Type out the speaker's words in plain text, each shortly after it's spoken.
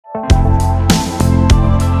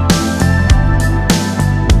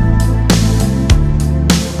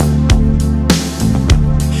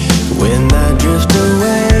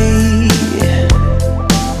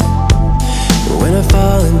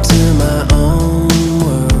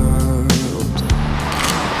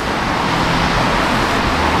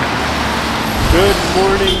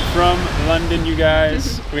London, you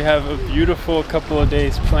guys. We have a beautiful couple of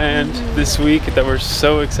days planned this week that we're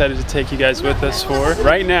so excited to take you guys with us for.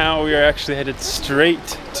 Right now, we are actually headed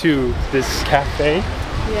straight to this cafe.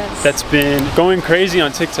 Yes. That's been going crazy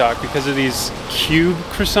on TikTok because of these cube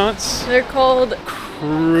croissants. They're called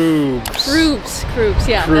Croubs. Croubs,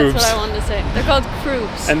 yeah, Croubs. that's what I wanted to say. They're called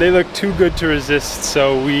Croubs. And they look too good to resist,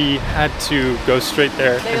 so we had to go straight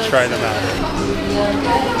there and try them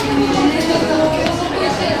out.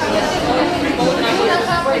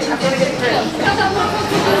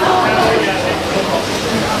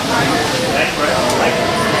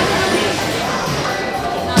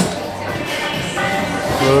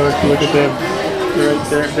 Look at them. They're right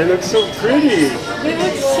there. They look so pretty. They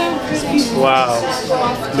look so pretty. Wow.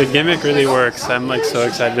 The gimmick really works. I'm like so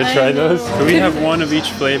excited to try those. Can we have one of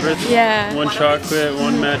each flavor? Yeah. One chocolate,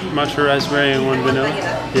 one matcha raspberry, and one vanilla?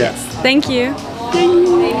 Yeah. Thank you.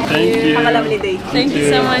 Thank you. Have a lovely day. Thank you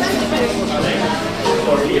so much.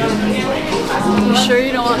 You sure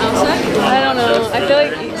you don't want outside? I don't know. I feel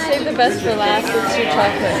like you save the best for last. It's your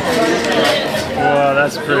chocolate. Wow,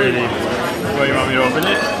 that's pretty. What, you want me to open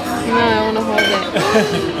it? No, I want to hold it.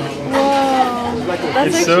 Wow. That's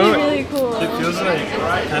actually really cool. It feels like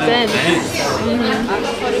kind of Dense. dense.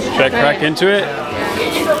 Should I crack into it?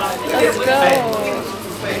 Let's go.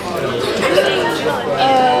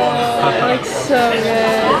 Oh, it looks so good.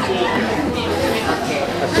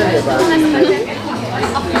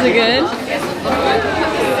 Is it good?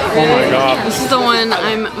 Oh my god. This is the one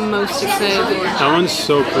I'm most excited for. That one's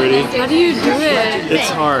so pretty. How do you do it? It's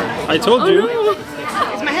hard. I told you. No.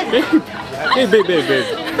 Hey, babe.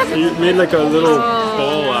 You made like a little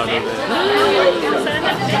bowl out of it.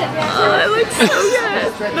 Oh, it looks so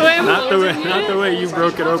good. The way I'm Not the way you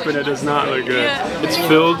broke it open. It does not look good. Yeah. It's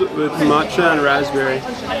filled with matcha and raspberry.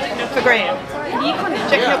 For Graham.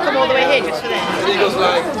 Checking he'll come all the way here just for that.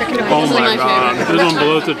 Oh This is my my god. favorite. This one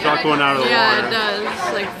blows the chocolate one out of the Yeah, water. it does.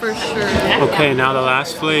 Like, for sure. Okay, now the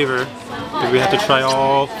last flavor, because we have to try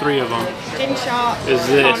all three of them, Gin shop. is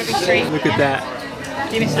this. Look at that.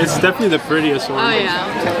 It's definitely the prettiest one. Oh, yeah.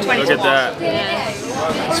 Look at that. Yes.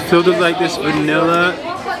 It's filled with like this vanilla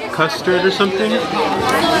custard or something.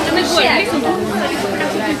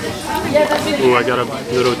 Ooh, I got a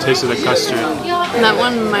little taste of the custard. That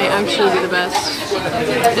one might actually be the best.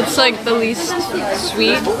 It's like the least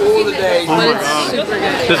sweet, but it's super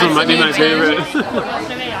good. This one might be my favorite.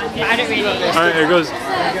 I don't really. Alright, here goes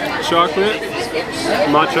chocolate,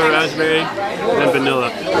 matcha raspberry, and vanilla.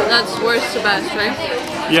 That's worst to best, right?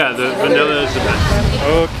 Yeah, the vanilla is the best.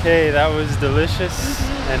 Okay, that was delicious.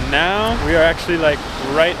 And now we are actually like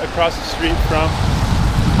right across the street from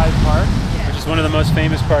Hyde Park, which is one of the most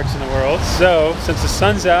famous parks in the world. So, since the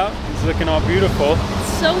sun's out, it's looking all beautiful.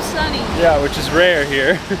 It's so sunny. Yeah, which is rare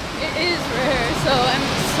here. It is rare, so I'm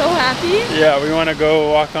so happy. Yeah, we want to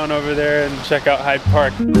go walk on over there and check out Hyde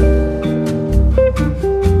Park.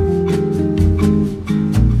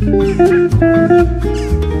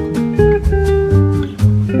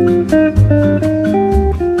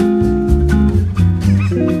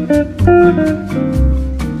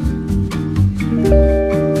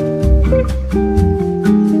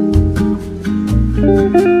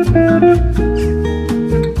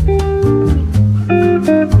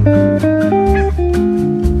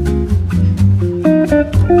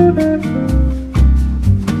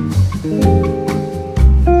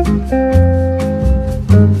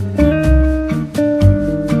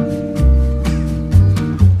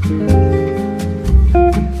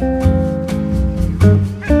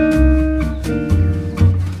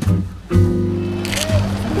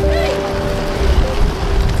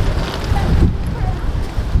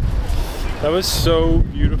 That was so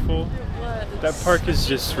beautiful. That park is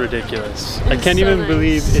just ridiculous. I can't so even nice.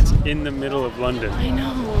 believe it's in the middle of London. I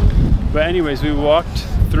know. But anyways, we walked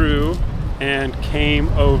through and came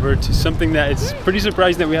over to something that it's pretty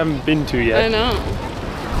surprising that we haven't been to yet. I know.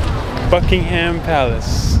 Buckingham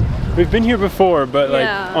Palace. We've been here before, but like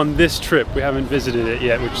Yeah. on this trip we haven't visited it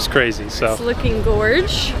yet, which is crazy. So It's looking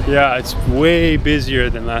gorge. yeah, it's way busier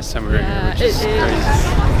than last time we were here, Yeah, which it is is. crazy.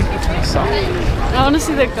 I want to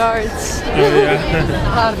see the guards. Oh,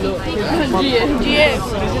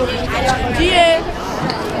 yeah.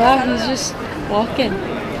 Wow, he's just walking.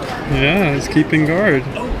 Yeah, it's keeping guard.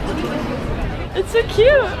 It's so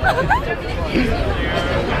cute.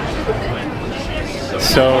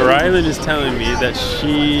 So Rhylan is telling me that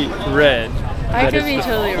she read I that could if be the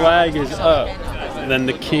totally flag is up, then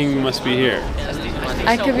the king must be here.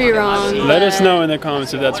 I could be wrong. Let us but- know in the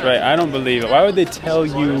comments if that's right. I don't believe it. Why would they tell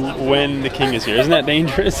you when the king is here? Isn't that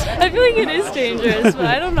dangerous? I feel like it is dangerous, but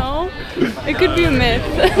I don't know. It could be a myth.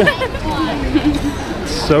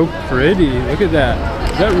 so pretty. Look at that.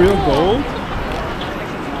 Is that real gold?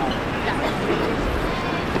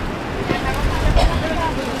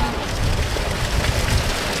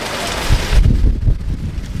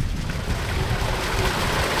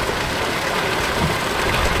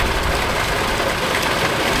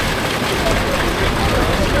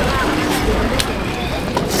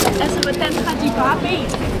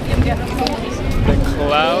 The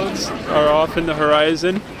clouds are off in the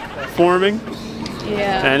horizon, forming.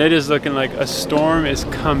 Yeah. And it is looking like a storm is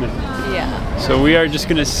coming. Yeah. So we are just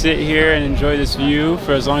gonna sit here and enjoy this view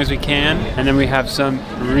for as long as we can. And then we have some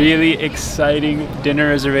really exciting dinner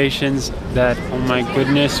reservations that, oh my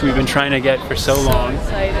goodness, we've been trying to get for so long.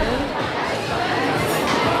 Excited.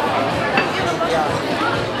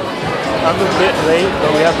 I'm a bit late,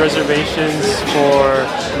 but we have reservations for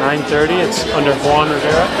 9:30. It's under Juan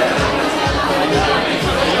Rivera.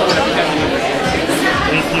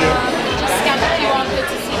 Thank you.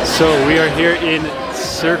 So we are here in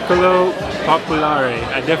Circolo Popolare.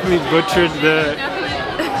 I definitely butchered the...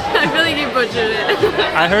 I feel like you butchered it.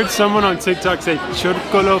 I heard someone on TikTok say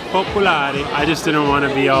Circolo Popolare. I just didn't want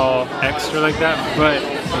to be all extra like that, but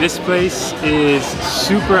this place is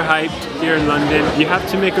super hyped here in London. You have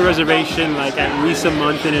to make a reservation like at least a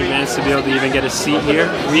month in advance to be able to even get a seat here.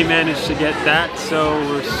 We managed to get that, so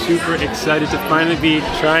we're super excited to finally be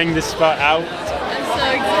trying this spot out. I'm so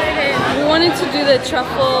excited. We wanted to do the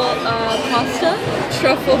truffle pasta,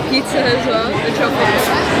 truffle pizza as well, the truffle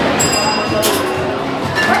pizza.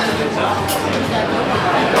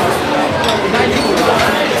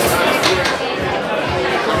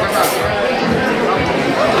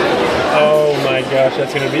 Oh my gosh,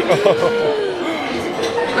 that's gonna be...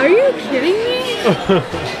 Oh. Are you kidding me?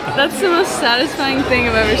 That's the most satisfying thing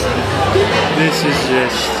I've ever seen. This is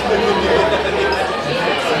just...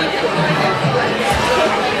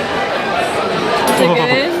 Is it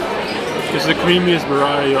good? It's the creamiest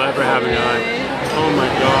burrata you'll ever have in your life. Oh my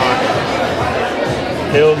god.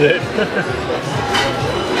 Killed it.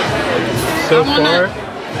 So far.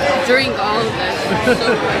 Drink all of this. So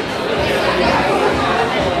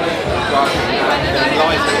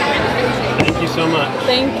Thank you so much.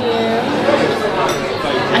 Thank you.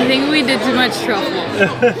 I think we did too much truffle.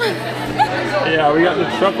 Yeah, we got the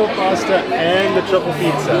truffle pasta and the truffle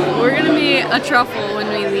pizza. We're gonna be a truffle when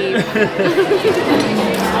we leave.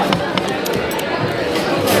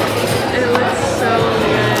 It looks so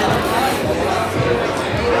good.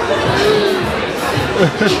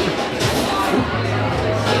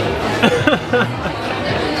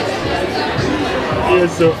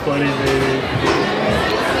 It's so funny, baby.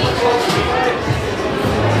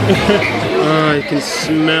 Oh, you can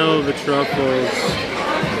smell the truffles.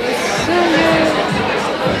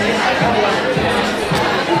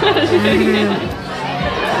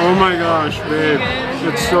 Oh my gosh, babe.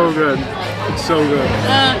 It's so good. It's so good.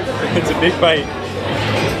 It's a big bite.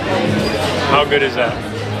 How good is that?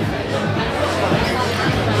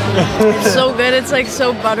 It's so good. It's like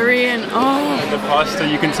so buttery and oh. And the pasta,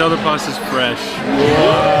 you can tell the pasta's fresh.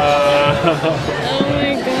 Wow. Oh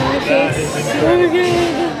my gosh, it's so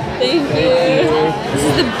good. Thank you. This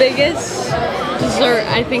is the biggest dessert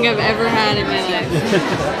I think I've ever had in my life.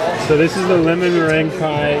 So this is the lemon meringue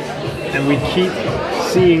pie, and we keep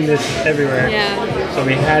seeing this everywhere. Yeah. So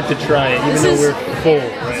we had to try it, even though we're full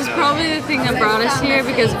right This is now. probably the thing that brought us here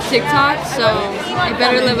because of TikTok, so I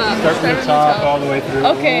better live up. Start from the top all the way through.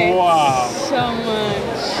 Okay. Wow. So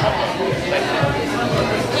much.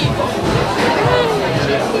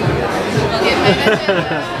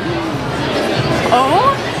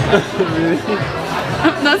 Oh? Really?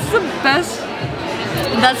 That's the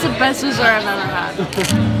best dessert I've ever had.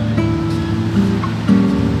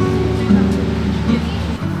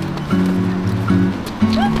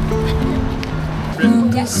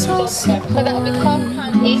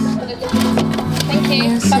 Thank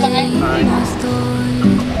you. Bye-bye.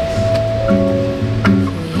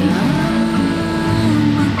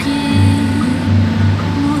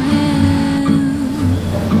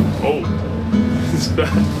 Oh, it's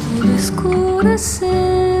bad. Escureceu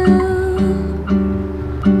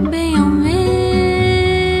bem ao meio-dia,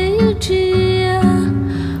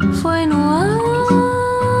 foi no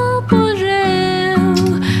apogeu,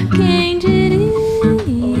 quem diria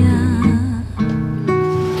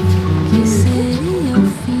que seria o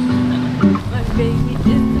fim. My baby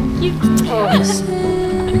is so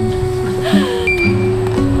cute.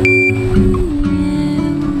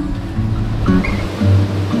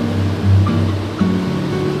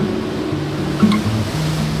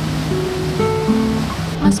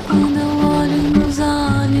 Mas quando eu olho nos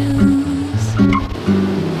olhos, é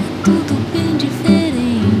tudo bem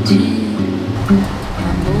diferente.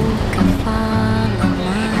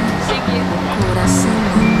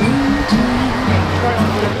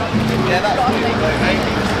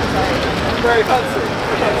 very fancy.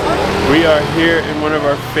 We are here in one of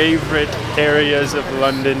our favorite areas of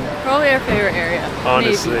London. Probably our favorite area.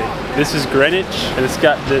 Honestly. Maybe. This is Greenwich, and it's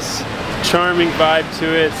got this charming vibe to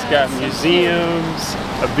it. It's got museums,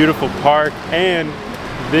 a beautiful park, and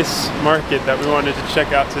this market that we wanted to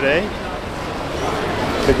check out today.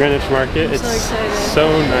 The Greenwich Market. I'm it's so excited. So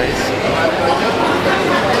nice.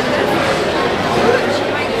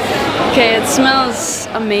 Okay, it smells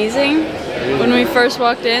amazing when we first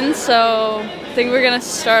walked in, so I think we're gonna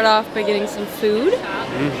start off by getting some food.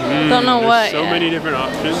 Don't know what So yet. many different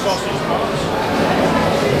options.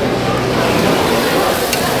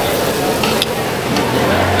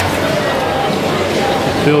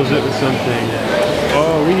 Fills it with something.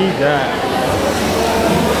 Oh, we need that.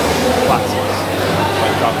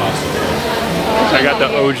 I got the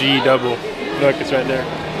OG double. Look, it's right there.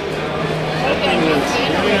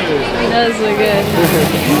 It does look good.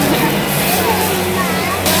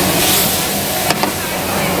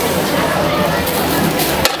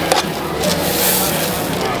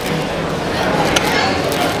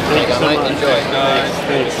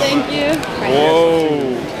 Thanks. Thank you.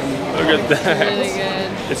 Whoa, look at that. Really good.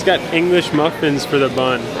 It's got English muffins for the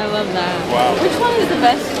bun. I love that. Wow. Which one is the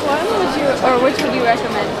best one? Which would you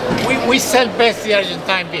recommend? We sell best the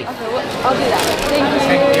Argentine beef. Okay, I'll do that. Thank you.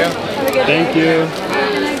 Thank you. Have a good Thank day. you.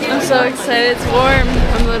 I'm so excited. It's warm.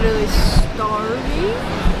 I'm literally starving.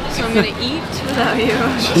 So I'm gonna eat without you.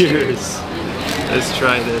 Cheers. Let's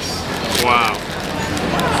try this. Wow.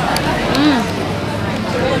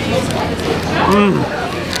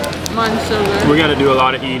 Mine's so good. We gotta do a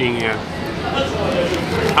lot of eating here.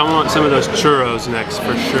 I want some of those churros next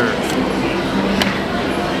for sure.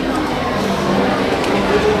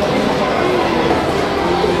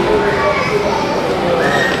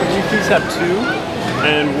 Could you please have two?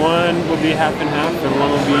 And one will be half and half, and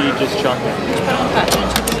one will be just chocolate.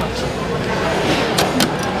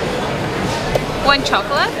 One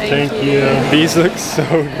chocolate? Thank you. These look so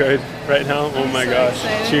good right now. Oh my gosh.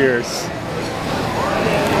 excited. Cheers.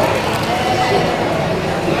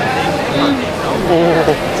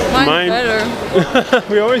 Oh, Mine's better.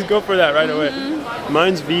 We always go for that right away.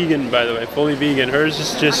 Mine's vegan, by the way, fully vegan. Hers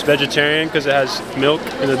is just vegetarian because it has milk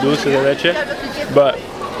in the dulce de leche. But,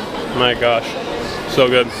 my gosh, so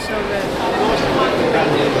good. So good.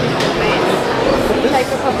 Like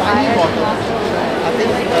a papaya.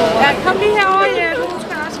 Come here, how are you?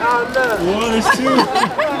 Whoa, there's two.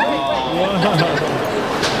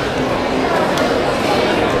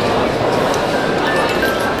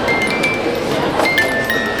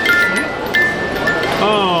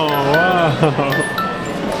 Oh, wow.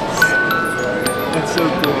 That's so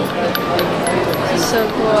cool. This is so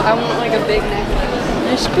cool. I want like a big necklace.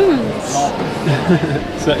 There's spoons.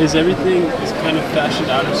 So is everything kind of fashioned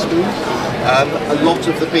out of spoons? A lot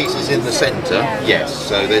of the pieces in the centre, yes.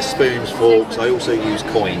 So there's spoons, forks. I also use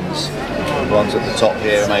coins. The ones at the top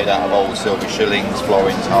here are made out of old silver shillings,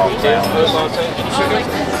 florins, half crowns.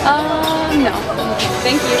 No.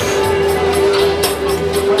 Thank you.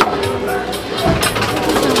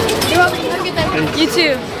 You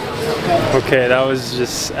too. Okay, that was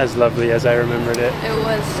just as lovely as I remembered it. It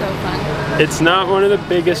was so fun. It's not one of the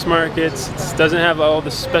biggest markets. It doesn't have all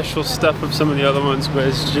the special stuff of some of the other ones, but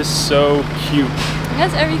it's just so cute. It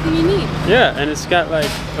has everything you need. Yeah, and it's got like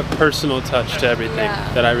a personal touch to everything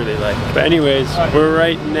Yeah. that I really like. But anyways, we're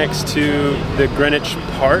right next to the Greenwich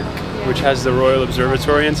Park, which has the Royal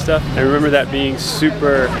Observatory and stuff. I remember that being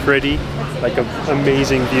super pretty, like an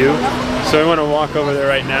amazing view. So I want to walk over there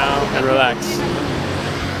right now and relax.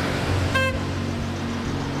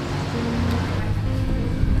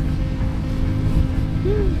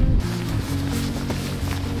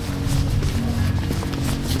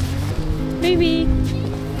 Maybe.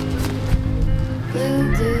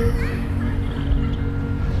 Blue dew,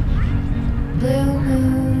 blue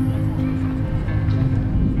moon,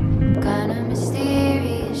 kinda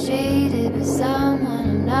mysterious, shaded with someone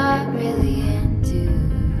I'm not really into.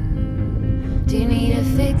 Do you need to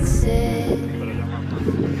fix it?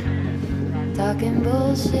 Talking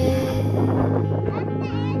bullshit.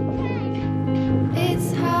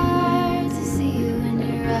 It's hard to see you when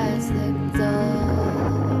your eyes look dull.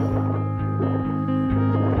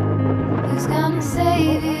 Who's gonna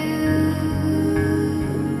save you?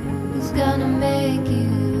 Who's gonna make you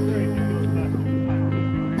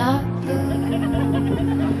not blue?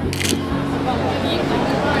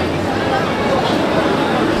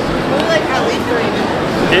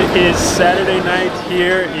 It is Saturday night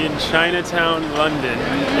here in Chinatown, London,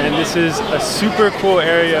 and this is a super cool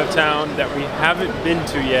area of town that we haven't been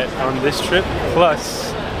to yet on this trip.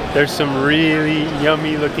 Plus, There's some really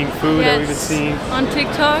yummy looking food that we've been seeing on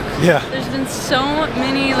TikTok. Yeah. There's been so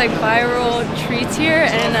many like viral treats here,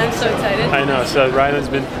 and I'm so excited. I know. So Rhylan's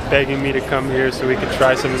been begging me to come here so we could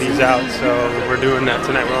try some of these out. So we're doing that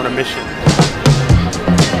tonight. We're on a mission.